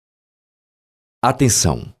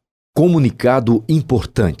Atenção! Comunicado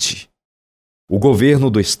importante. O Governo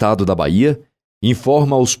do Estado da Bahia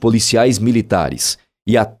informa aos policiais militares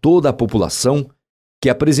e a toda a população que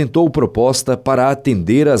apresentou proposta para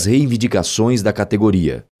atender às reivindicações da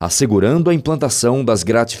categoria, assegurando a implantação das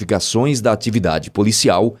gratificações da atividade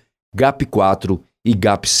policial GAP 4 e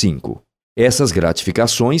GAP 5. Essas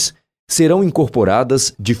gratificações serão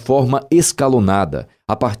incorporadas de forma escalonada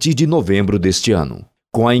a partir de novembro deste ano.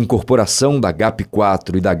 Com a incorporação da GAP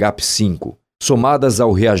 4 e da GAP 5, somadas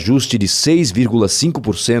ao reajuste de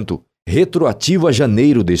 6,5%, retroativo a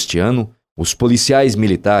janeiro deste ano, os policiais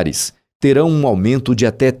militares terão um aumento de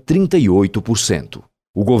até 38%.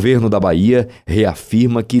 O Governo da Bahia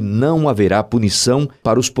reafirma que não haverá punição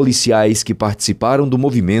para os policiais que participaram do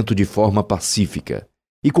movimento de forma pacífica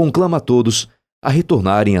e conclama a todos a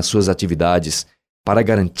retornarem às suas atividades para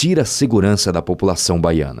garantir a segurança da população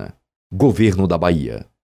baiana. Governo da Bahia.